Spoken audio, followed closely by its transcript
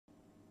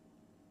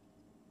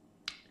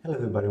Hello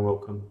everybody and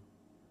welcome.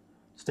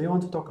 Today I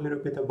want to talk a little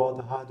bit about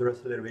the hardware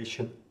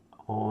acceleration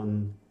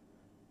on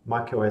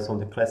macOS on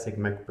the classic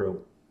Mac Pro.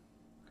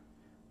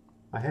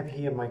 I have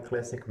here my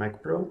classic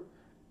Mac Pro.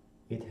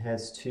 It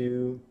has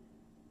now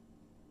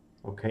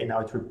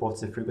it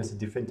reports the frequency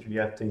differently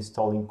after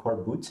installing Core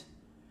Boot.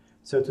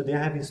 So today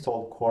I have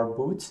installed Core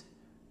Boot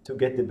to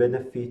get the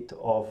benefit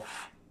of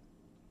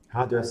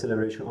hardware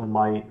acceleration on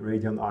my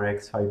Radeon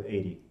RX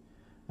 580.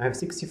 I have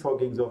 64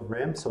 gigs of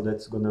RAM, so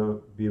that's gonna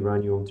be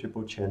running on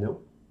triple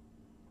channel.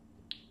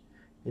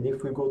 And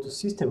if we go to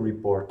System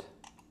Report,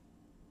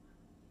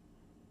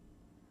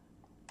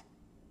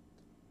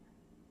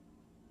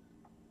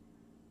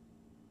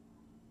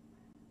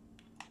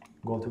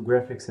 go to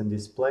Graphics and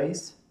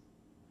Displays,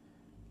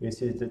 you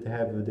see that I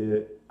have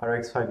the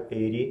RX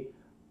 580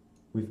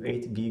 with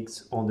 8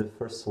 gigs on the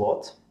first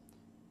slot.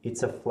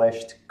 It's a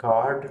flashed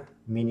card,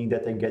 meaning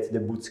that I get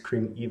the boot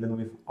screen even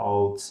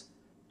without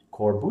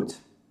Core Boot.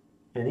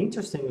 And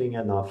interestingly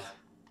enough,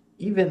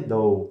 even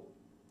though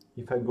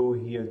if I go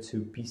here to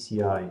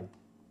PCI,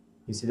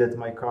 you see that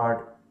my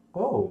card,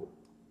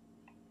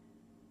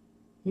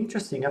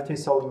 interesting, after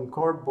installing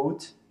Core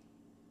Boot,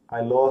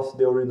 I lost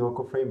the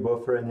Orinoco frame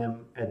buffer and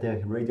I'm at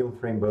the Radeon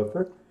frame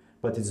buffer,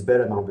 but it's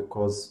better now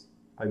because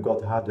I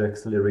got hardware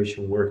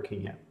acceleration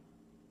working.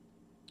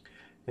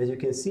 As you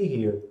can see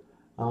here,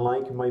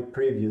 unlike my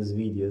previous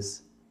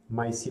videos,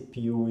 my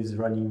CPU is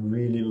running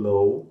really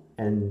low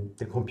and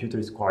the computer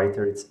is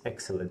quieter. It's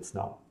excellent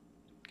now.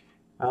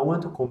 I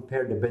want to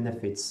compare the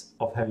benefits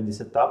of having this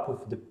setup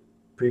with the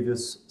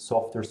previous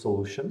software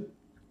solution.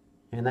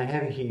 And I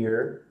have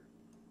here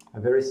a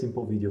very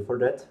simple video for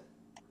that.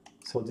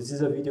 So this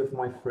is a video of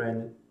my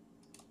friend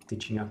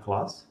teaching a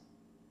class.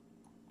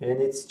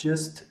 And it's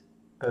just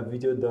a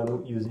video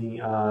done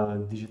using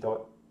a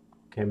digital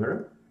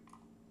camera.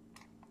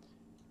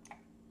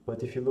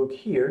 But if you look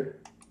here,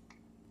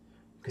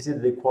 you can see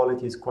that the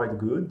quality is quite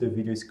good, the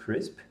video is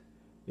crisp,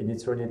 and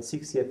it's running at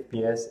 60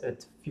 FPS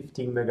at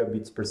 15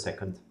 megabits per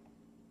second.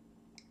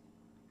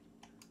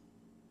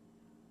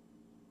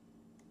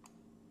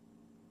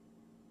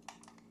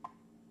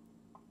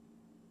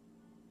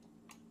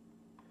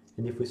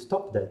 And if we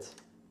stop that,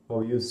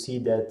 well, you see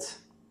that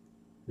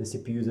the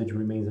CPU usage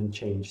remains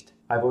unchanged.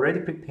 I've already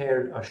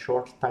prepared a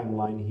short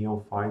timeline here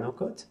on Final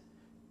Cut,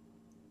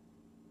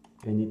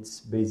 and it's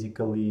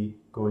basically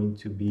going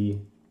to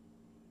be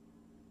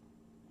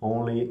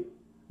only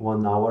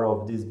 1 hour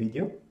of this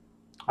video,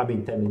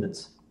 10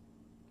 minutes.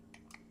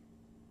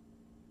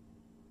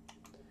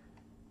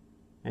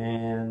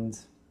 And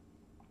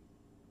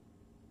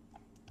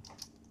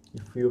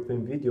if we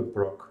open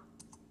VideoProc,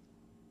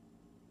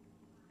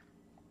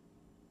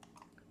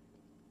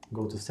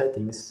 go to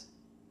settings,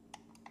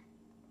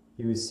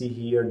 you will see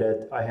here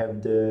that I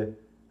have the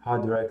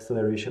hardware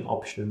acceleration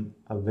option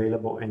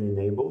available and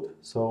enabled.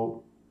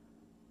 So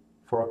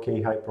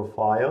 4K high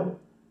profile,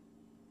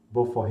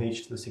 both for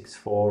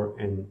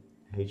H.264 and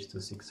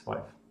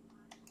H.265.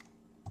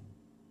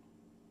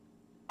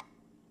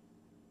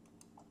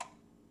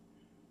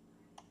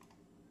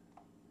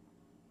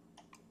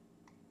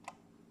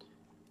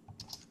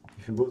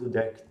 If you go to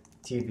the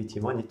activity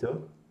monitor,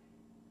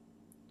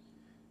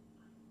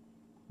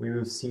 we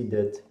will see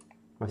that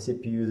my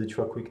CPU usage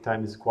for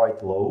QuickTime is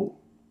quite low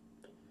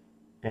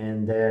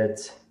and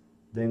that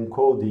the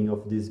encoding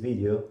of this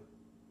video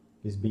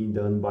is being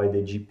done by the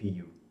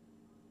GPU.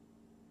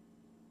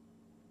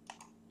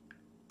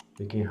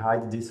 We can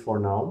hide this for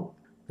now.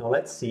 Now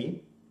let's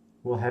see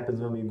what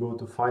happens when we go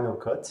to Final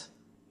Cut.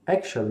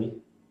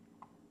 Actually,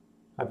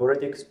 I've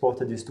already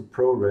exported this to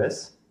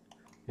ProRes,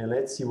 and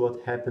let's see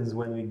what happens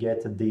when we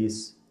get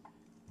this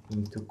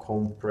into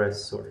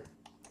Compressor.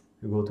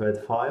 You go to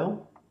Add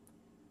File,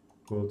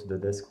 go to the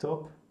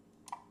desktop,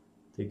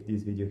 take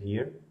this video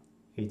here,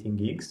 18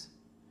 gigs.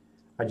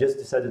 I just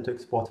decided to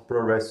export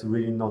ProRes to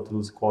really not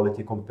lose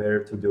quality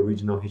compared to the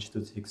original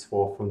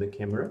H.264 from the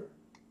camera.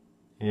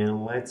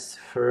 And let's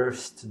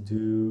first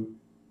do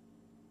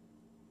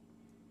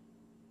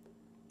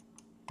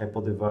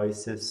Apple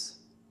devices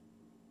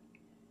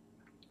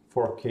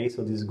 4K,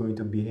 so this is going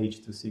to be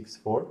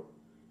H.264.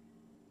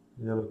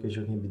 The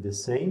location can be the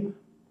same.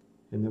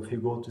 And if you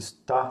go to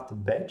Start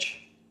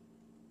Batch,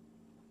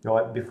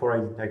 before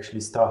I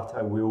actually start,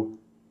 I will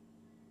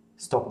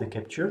stop the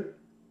capture.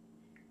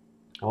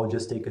 I'll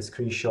just take a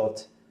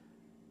screenshot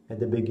at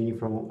the beginning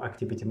from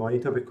Activity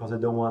Monitor because I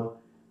don't want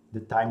the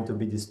time to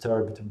be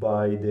disturbed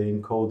by the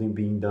encoding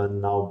being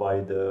done now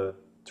by the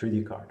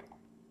 3D card.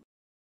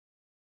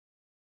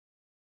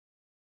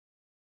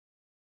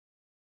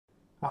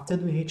 After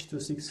doing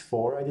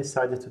H.264, I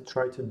decided to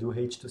try to do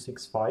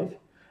H.265,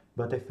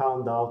 but I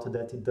found out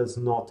that it does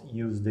not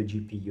use the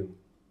GPU.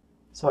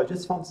 So I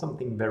just found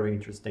something very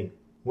interesting.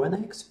 When I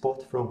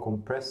export from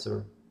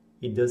Compressor,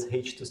 it does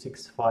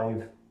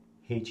H.265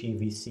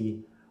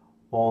 HEVC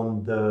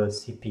on the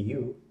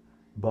CPU,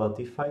 but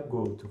if I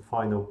go to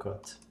Final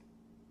Cut,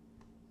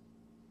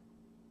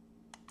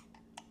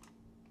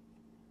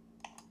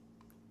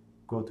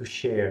 go to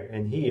Share,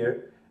 and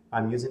here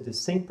I'm using the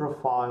same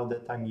profile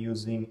that I'm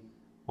using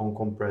on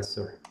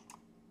compressor.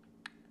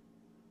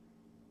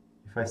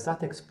 If I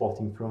start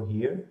exporting from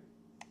here,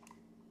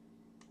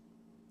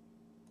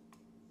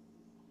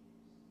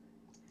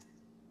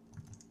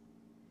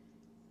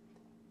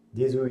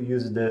 this will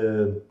use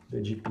the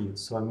GPU.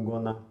 So I'm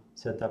gonna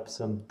set up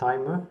some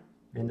timer,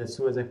 and as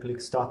soon as I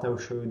click start, I'll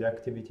show you the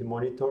activity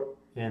monitor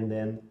and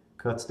then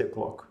cuts the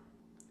clock.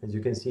 As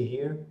you can see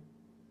here,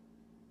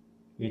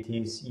 it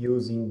is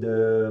using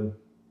the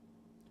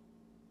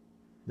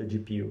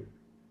GPU.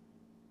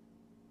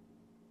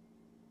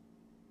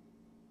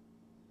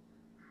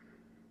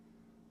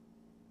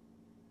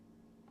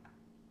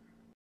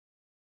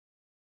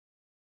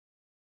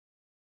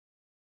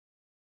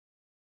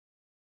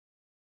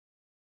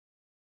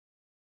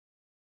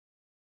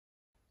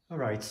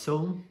 Alright,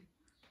 so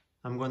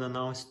I'm gonna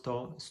now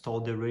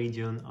install the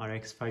Radeon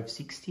RX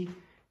 560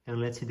 and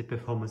let's see the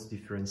performance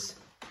difference.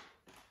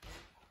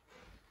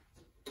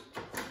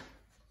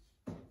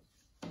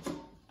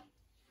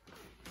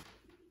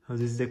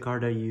 This is the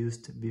card I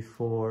used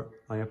before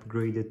I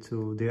upgraded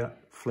to the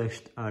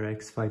flashed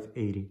RX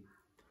 580.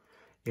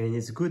 And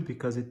it's good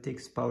because it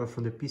takes power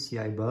from the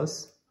PCI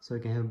bus, so I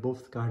can have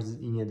both cards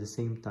in at the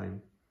same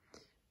time.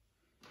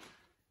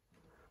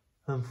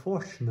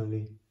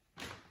 Unfortunately,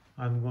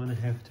 I'm gonna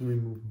have to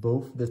remove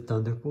both the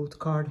Thunderbolt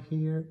card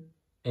here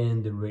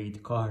and the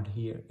RAID card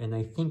here. And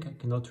I think I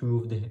cannot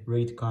remove the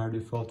RAID card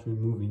without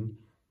removing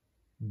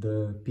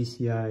the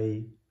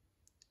PCI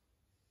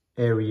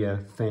area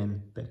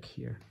fan back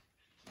here.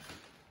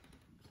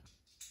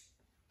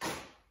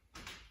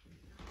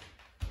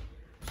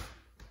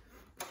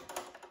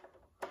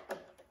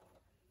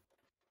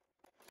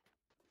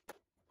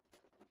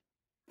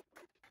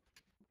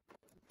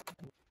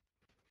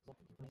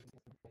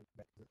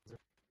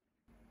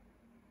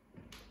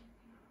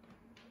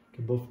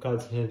 Okay, both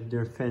cards have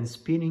their fans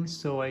spinning,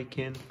 so I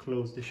can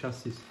close the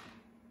chassis.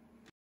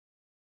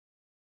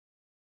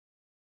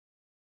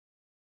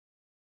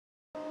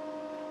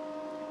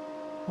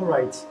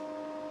 Alright,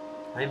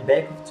 I'm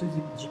back with two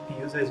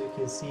GPUs as you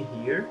can see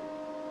here.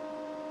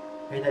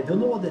 And I don't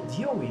know what the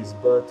deal is,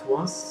 but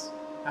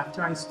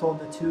after I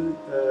installed the two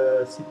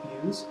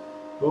CPUs,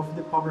 both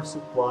the power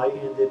supply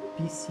and the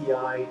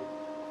PCI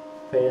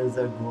fans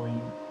are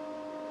going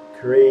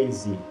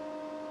crazy.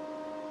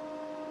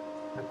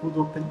 I could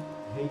open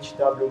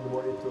HW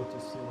monitor to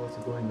see what's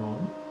going on.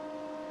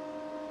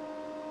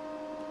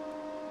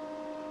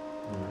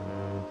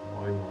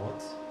 Why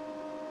not?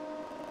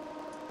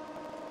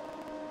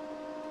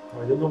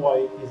 I don't know why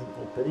it isn't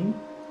opening,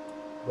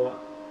 but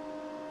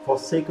for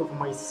sake of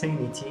my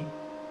sanity,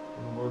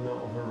 I'm gonna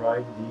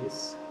override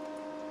this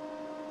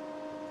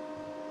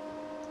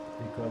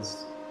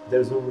because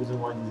there's no reason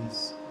why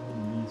this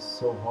will be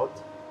so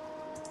hot.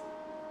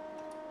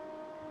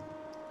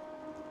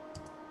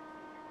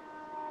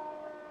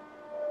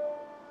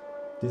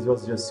 This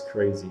was just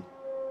crazy.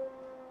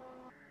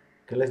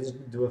 Okay, let's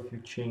do a few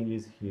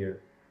changes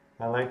here.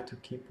 I like to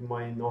keep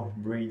my North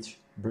bridge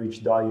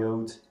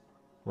diode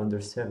under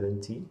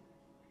 70.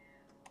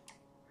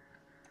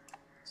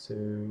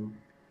 So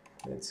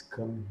let's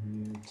come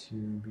here to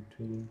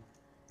between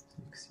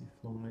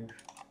 65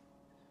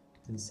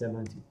 and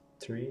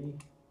 73.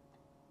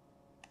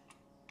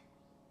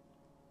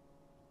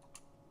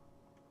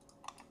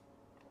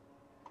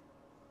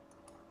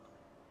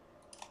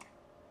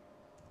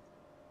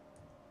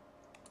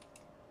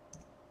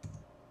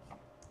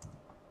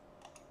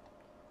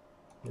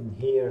 And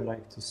here I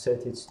like to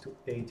set it to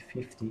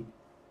 850.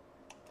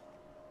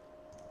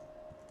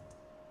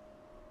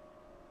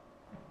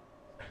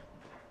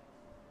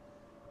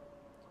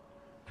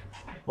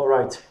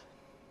 Alright,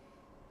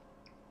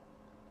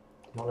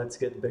 now let's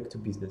get back to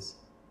business.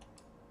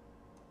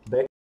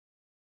 Back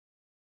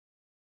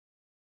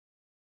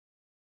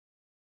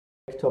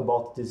to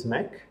about this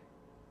Mac.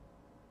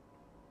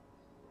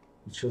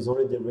 It shows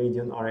only the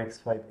Radeon RX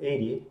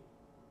 580,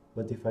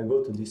 but if I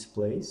go to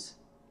displays,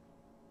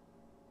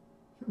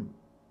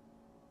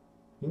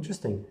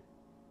 interesting.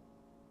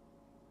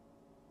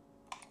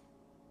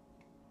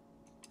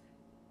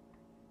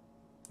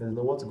 I don't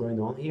know what's going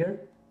on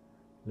here.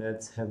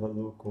 Let's have a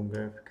look on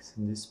graphics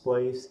and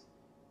displays.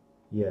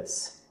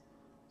 Yes.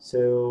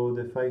 So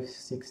the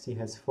 560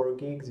 has 4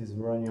 gigs, is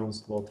running on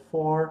slot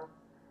 4.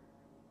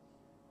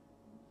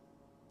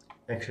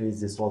 Actually,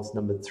 it's the slot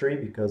number 3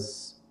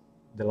 because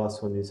the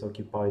last one is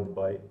occupied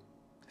by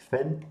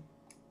fan.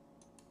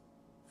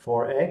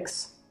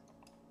 4X.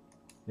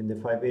 And the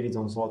 580 is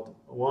on slot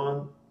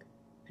 1,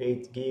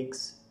 8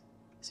 gigs,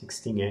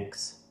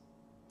 16X.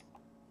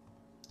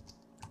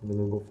 I'm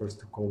gonna go first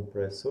to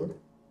compressor.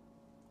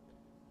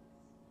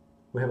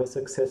 We have a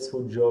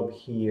successful job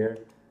here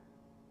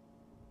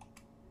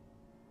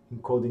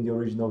encoding the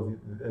original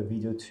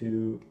video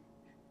to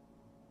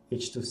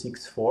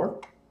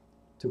H.264.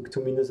 Took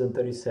 2 minutes and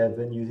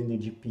 37 using the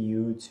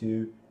GPU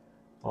to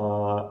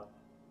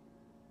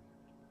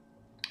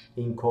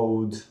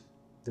encode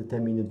the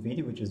 10-minute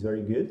video, which is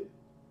very good.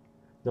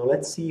 Now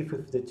let's see if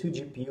with the two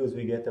GPUs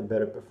we get a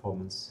better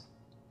performance.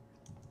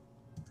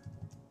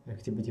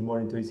 Activity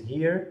monitor is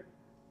here.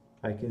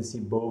 I can see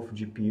both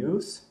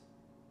GPUs,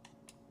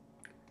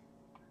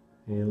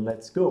 and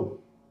let's go.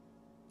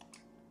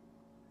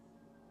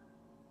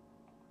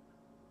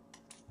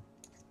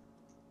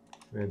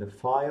 We're the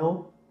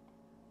file.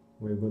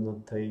 We're gonna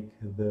take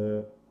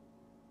the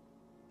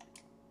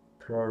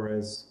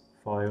ProRes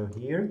file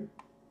here.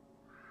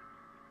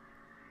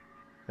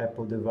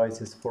 Apple device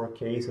is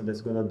 4K, so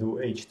that's gonna do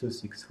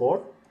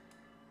H.264.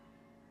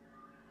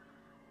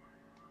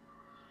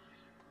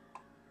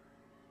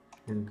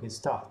 And we can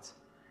start.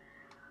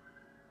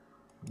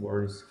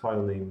 Where's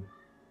file name?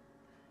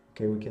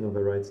 Okay, we can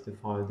overwrite the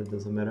file, that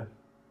doesn't matter.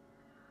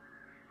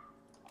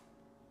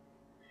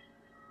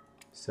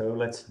 So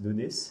let's do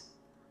this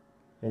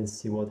and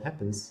see what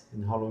happens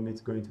and how long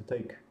it's going to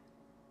take.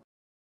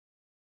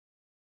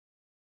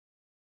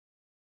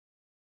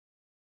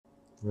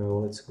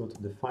 Well, let's go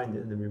to define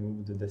it and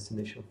remove the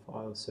destination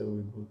file. So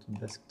we go to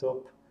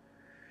desktop.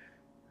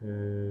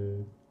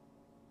 This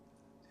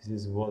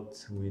is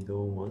what we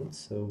don't want,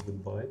 so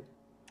goodbye.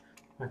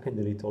 I can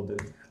delete all the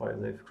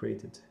files I've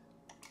created.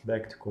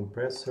 Back to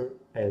compressor,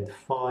 add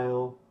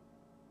file,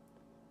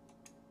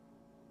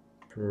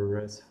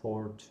 ProRes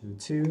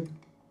 422.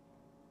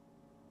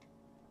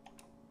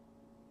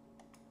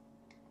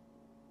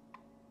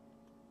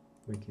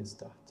 We can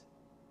start.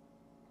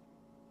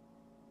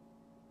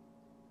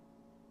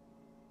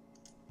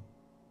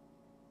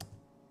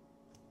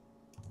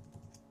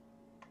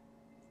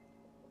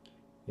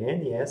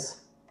 And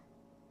yes,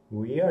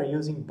 we are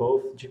using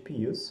both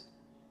GPUs.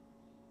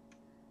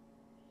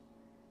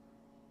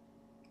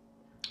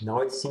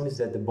 Now it seems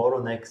that the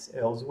bottleneck's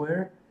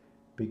elsewhere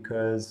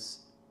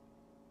because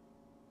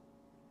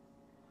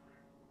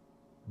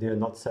they're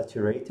not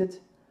saturated.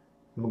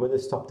 I'm going to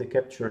stop the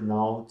capture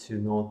now to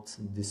not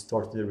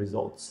distort the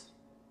results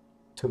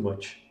too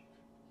much.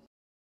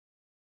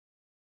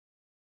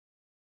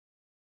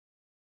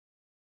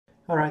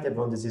 Alright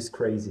everyone, this is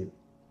crazy.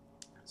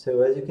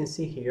 So as you can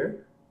see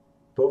here,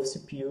 both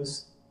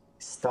CPUs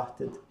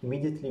started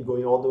immediately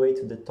going all the way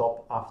to the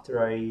top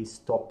after I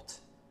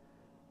stopped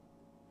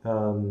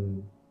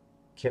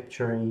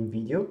capturing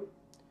video,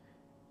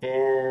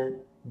 and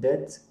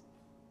that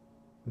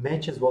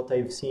matches what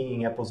I've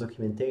seen in Apple's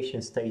documentation,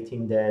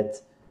 stating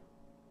that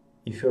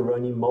if you're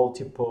running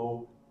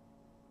multiple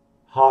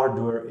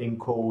hardware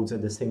encodes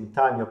at the same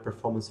time, your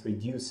performance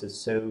reduces.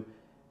 So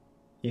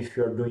if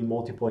you're doing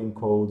multiple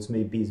encodes,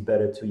 maybe it's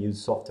better to use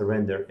software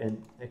render.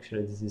 And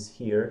actually this is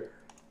here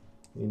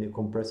in the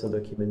compressor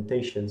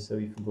documentation. So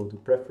if you go to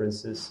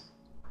preferences,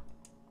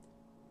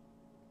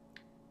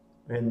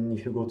 and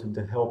if you go to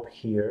the help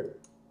here,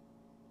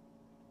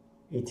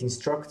 it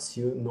instructs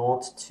you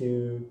not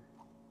to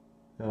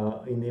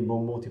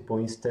enable multiple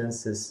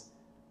instances.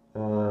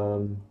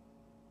 Where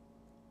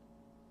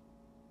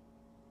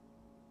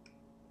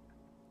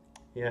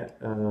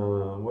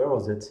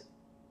was it?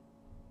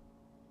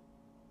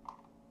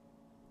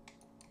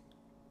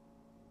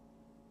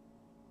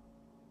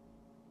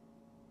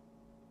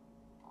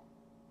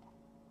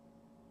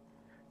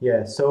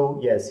 Yeah, so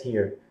yes,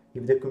 here.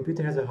 If the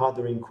computer has a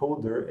hardware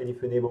encoder and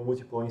if you enable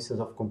multiple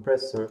instances of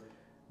compressor,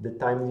 the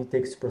time it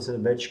takes to process a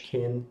batch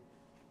can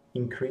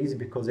increase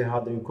because the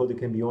hardware encoder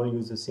can be only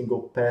used a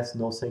single pass,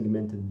 no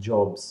segmented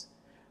jobs.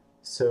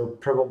 So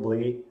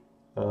probably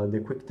the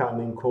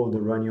QuickTime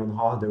encoder running on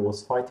hardware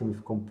was fighting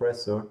with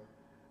compressor.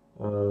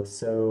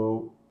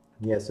 So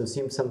yeah, so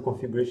seems some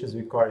configurations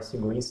require a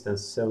single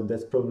instance. So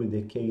that's probably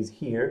the case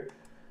here.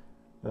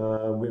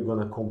 We're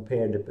gonna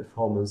compare the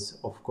performance,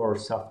 of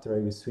course, after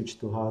I switch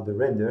to hardware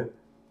render.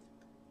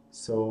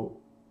 So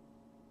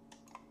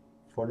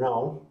for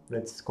now,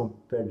 let's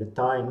compare the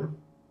time.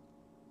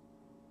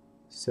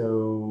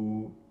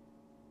 So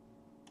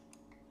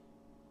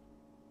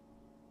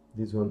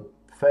this one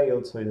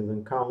failed, so it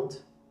doesn't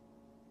count.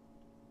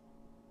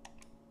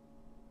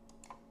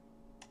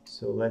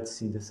 So let's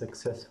see the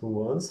successful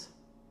ones.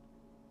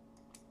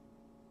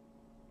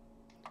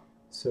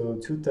 So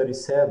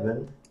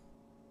 237,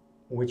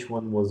 which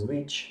one was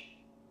which?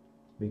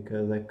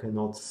 Because I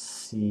cannot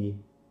see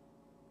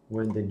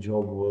when the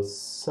job was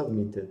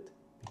submitted,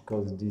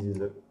 because this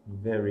is a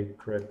very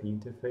crappy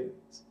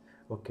interface.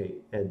 Okay,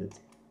 edit.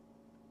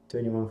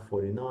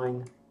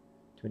 2149,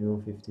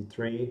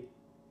 2153,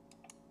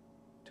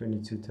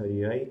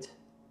 2238.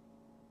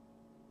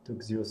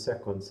 Took 0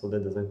 seconds, so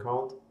that doesn't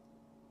count.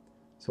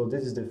 So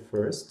this is the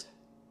first,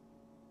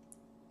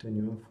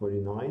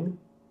 2149.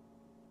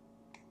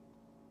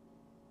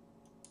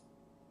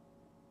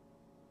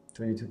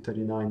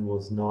 2239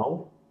 was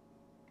now.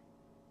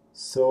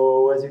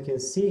 So as you can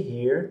see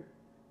here,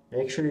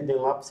 actually the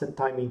elapsed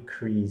time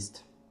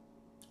increased.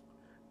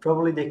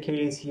 Probably the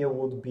case here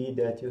would be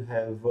that you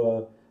have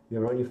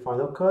you're running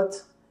Final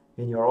Cut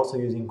and you're also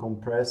using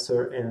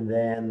compressor, and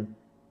then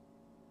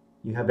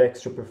you have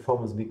extra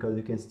performance because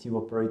you can still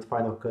operate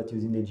Final Cut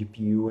using the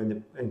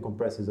GPU, and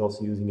compressor is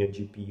also using a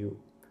GPU.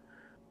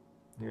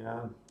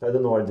 Yeah, I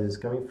don't know where this is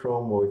coming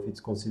from or if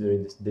it's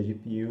considering the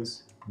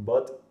GPUs,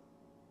 but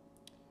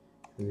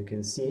as you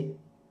can see,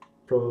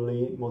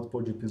 probably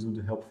multiple GPUs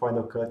would help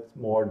Final Cut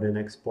more than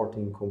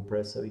exporting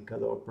Compressor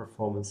because our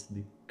performance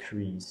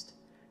decreased.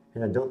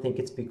 And I don't think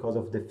it's because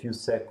of the few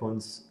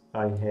seconds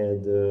I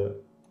had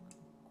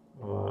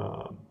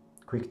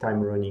QuickTime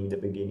running in the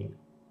beginning.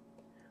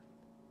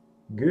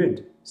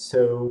 Good,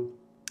 so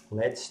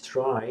let's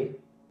try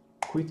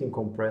quitting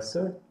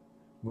Compressor,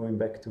 going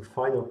back to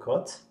Final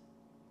Cut,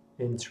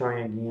 and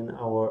try again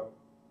our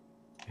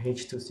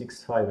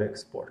H.265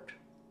 export.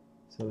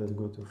 So let's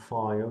go to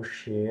File,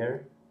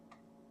 Share,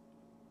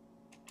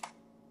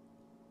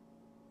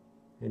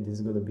 and this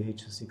is going to be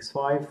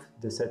H.265,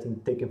 the setting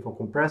taken for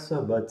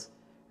Compressor, but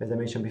as I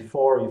mentioned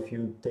before, if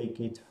you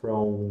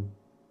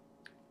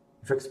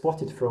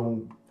export it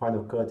from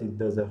Final Cut, it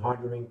does a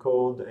hardware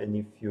encode, and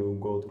if you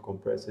go to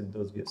Compressor, it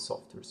does via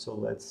software. So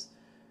let's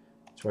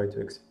try to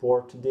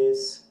export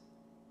this.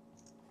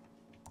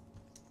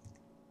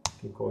 You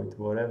can call it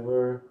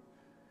whatever,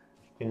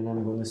 and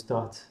I'm going to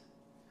start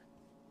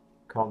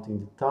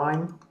counting the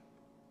time.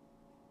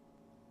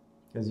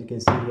 As you can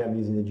see here, I'm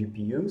using the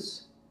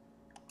GPUs,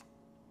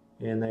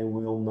 and I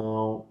will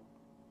now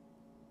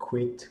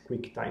quit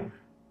QuickTime.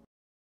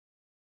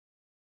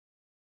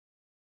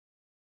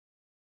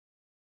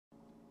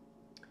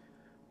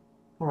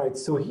 Alright,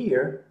 so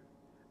here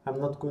I'm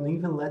not going to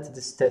even let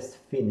this test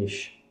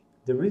finish.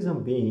 The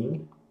reason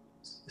being,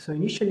 so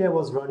initially I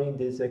was running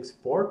this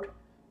export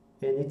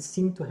and it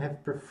seemed to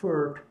have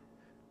preferred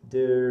the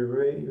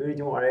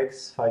Radeon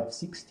RX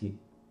 560,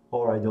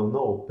 or I don't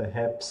know,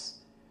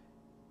 perhaps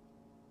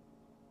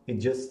it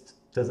just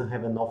doesn't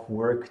have enough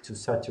work to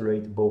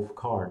saturate both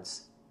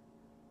cards.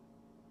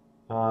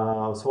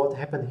 So what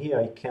happened here,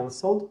 I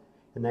cancelled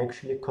and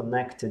actually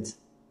connected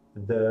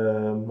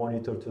the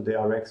monitor to the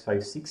RX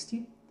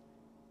 560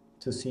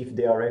 to see if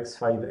the RX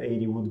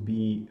 580 would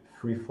be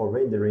free for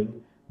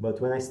rendering,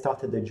 but when I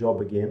started the job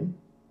again,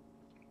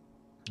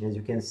 as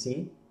you can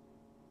see,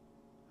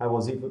 I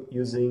was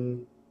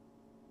using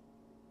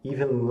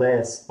even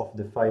less of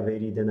the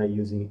 580 than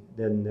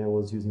I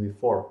was using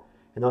before.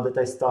 And now that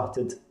I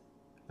started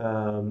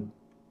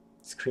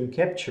screen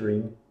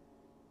capturing,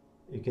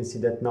 you can see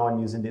that now I'm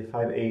using the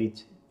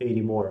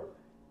 580 more,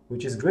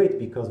 which is great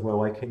because,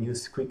 well, I can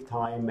use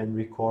QuickTime and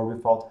record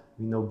without,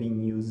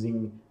 being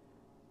using,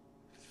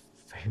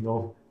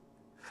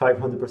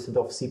 500%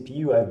 of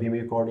CPU. I've been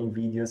recording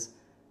videos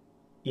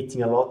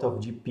eating a lot of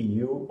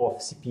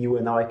CPU,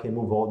 and now I can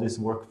move all these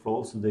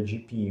workflows to the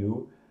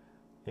GPU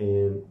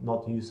and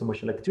not use so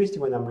much electricity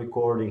when I'm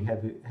recording,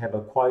 have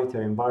a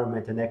quieter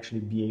environment and actually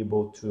be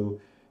able to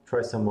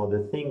try some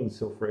other things.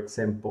 So for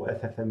example,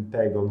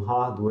 FFmpeg on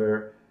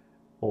hardware,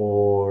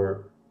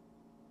 or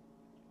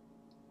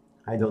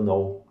I don't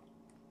know,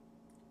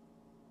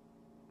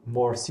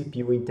 more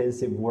CPU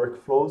intensive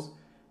workflows,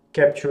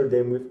 capture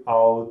them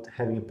without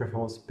having a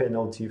performance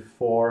penalty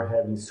for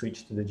having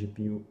switched to the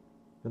GPU.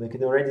 And I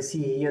can already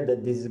see here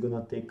that this is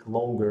gonna take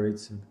longer.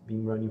 It's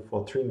been running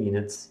for 3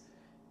 minutes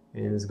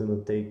and it's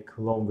gonna take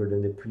longer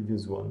than the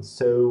previous one.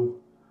 So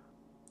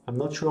I'm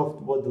not sure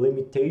what the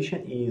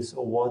limitation is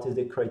or what is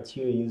the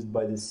criteria used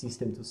by the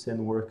system to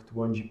send work to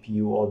one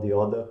GPU or the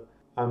other.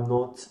 I'm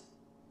not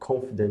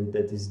confident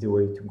that is the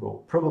way to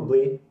go.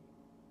 Probably,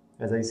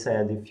 as I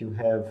said, if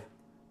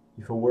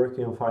you're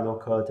working on Final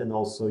Cut and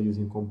also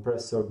using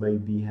Compressor,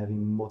 maybe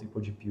having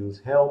multiple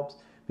GPUs helps.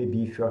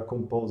 Maybe if you are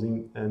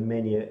composing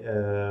many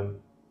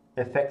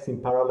effects in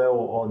parallel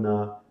on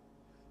a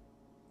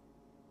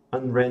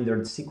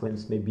unrendered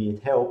sequence, maybe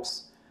it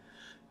helps.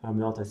 I'm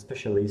not a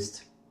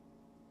specialist,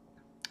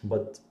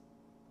 but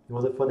it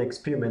was a fun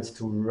experiment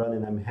to run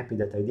and I'm happy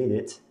that I did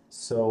it.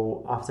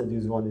 So after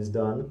this one is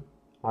done,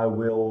 I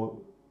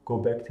will go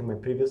back to my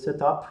previous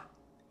setup,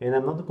 and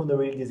I'm not going to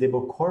really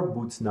disable core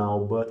boots now,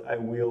 but I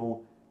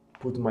will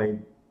put my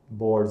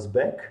boards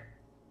back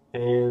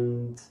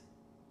and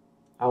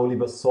I'll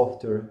leave a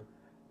software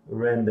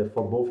render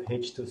for both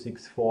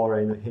H.264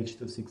 and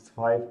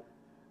H.265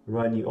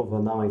 running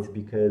overnight,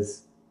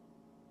 because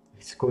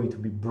it's going to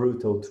be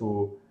brutal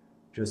to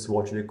just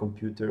watch the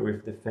computer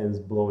with the fans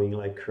blowing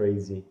like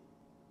crazy,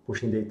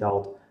 pushing data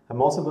out.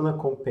 I'm also going to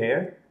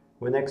compare.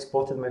 When I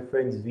exported my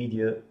friend's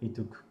video, it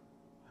took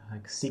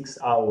like 6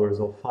 hours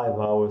or 5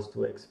 hours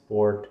to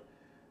export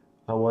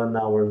a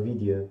 1-hour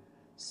video.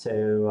 So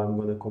I'm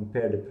going to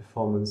compare the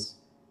performance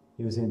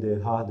using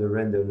the hardware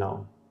render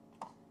now.